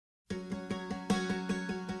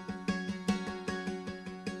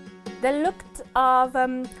The lukt av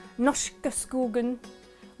norske skogen,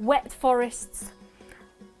 wet forests,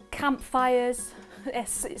 campfires,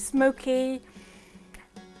 it's smoky,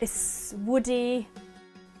 it's woody.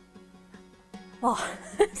 Oh,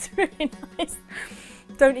 it's really nice.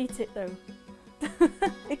 Don't eat it though.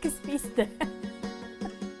 Ikke spis det.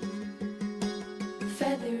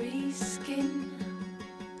 Feathery skin,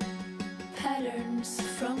 patterns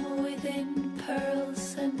from within,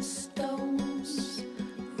 pearls and stones,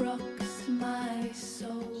 rocks my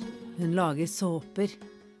soul. Hun lager såper,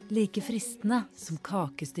 like fristende som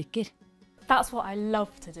kakestykker. That's what I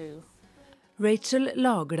love to do. Rachel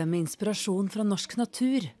lager dem med inspirasjon fra norsk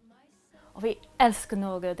natur. Og vi elsker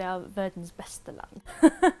Norge, det er verdens beste land.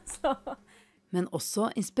 Så. Men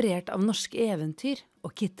også inspirert av norske eventyr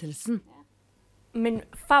og Kittelsen. Min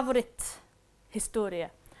favoritthistorie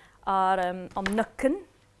er om Nøkken.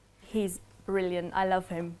 He's brilliant, I love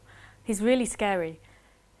him. He's really scary.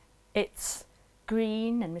 It's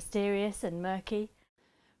green and mysterious and murky.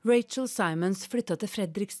 Rachel Simons flyttet til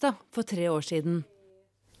Fredrikstad for 3 år siden.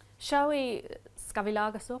 Skal vi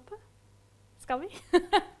lage såpe? Skal vi?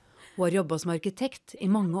 Hun har jobbet som arkitekt i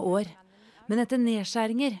mange år, men etter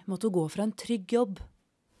nedskjæringer måtte hun gå fra en trygg jobb.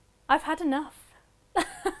 I've had enough. I've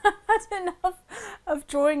had enough of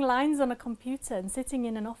drawing lines on a computer and sitting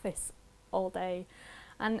in an office all day.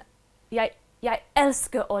 And jeg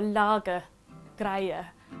elsker å lage greier.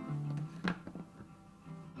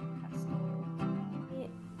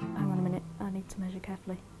 Hang on a minute, I need to measure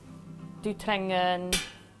carefully. Du trenger en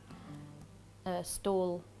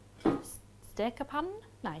stål stekepann?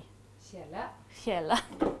 Nei. Kjele.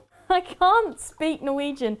 I can't speak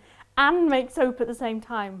Norwegian and make soap at the same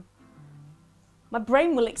time. My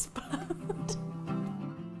brain will explode.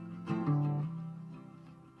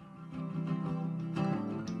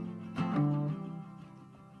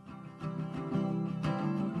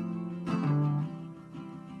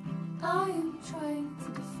 I am trying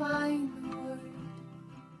to define the word.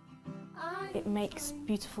 It makes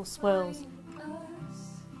beautiful swirls.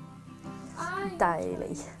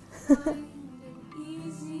 Deilig.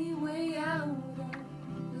 Easy way out of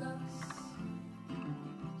loss.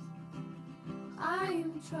 I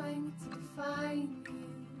am trying to define you.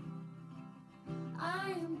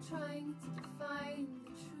 I am trying to define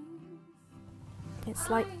the truth. It's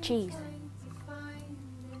like cheese.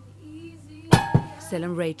 Selv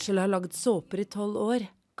om Rachel har laget såper i 12 år,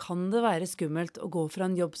 kan det være skummelt å gå fra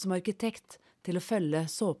en jobb som arkitekt til å følge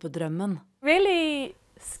såpedrømmen. Really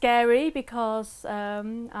scary because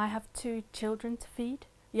I have 2 children to feed.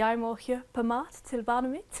 Jeg må kjøpe mat til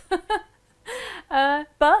barnet mitt.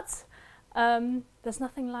 But there's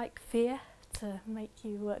nothing like fear to make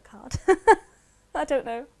you work hard. I don't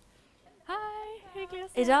know. Hei, hyggelig å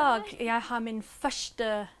se deg. I dag jeg har min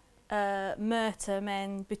første møte med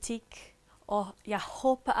en butikk, og jeg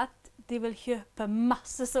håper at de vil kjøpe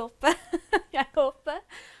masse såpe. Jeg håper.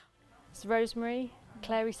 It's rosemary,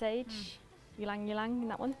 clary sage. Ylang ylang,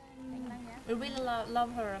 that one. We really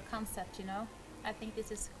love her concept, you know. I think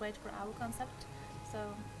this is great for our concept. So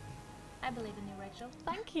I believe in you, Rachel.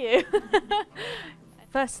 Thank you.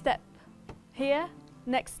 First step here,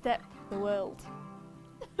 next step the world.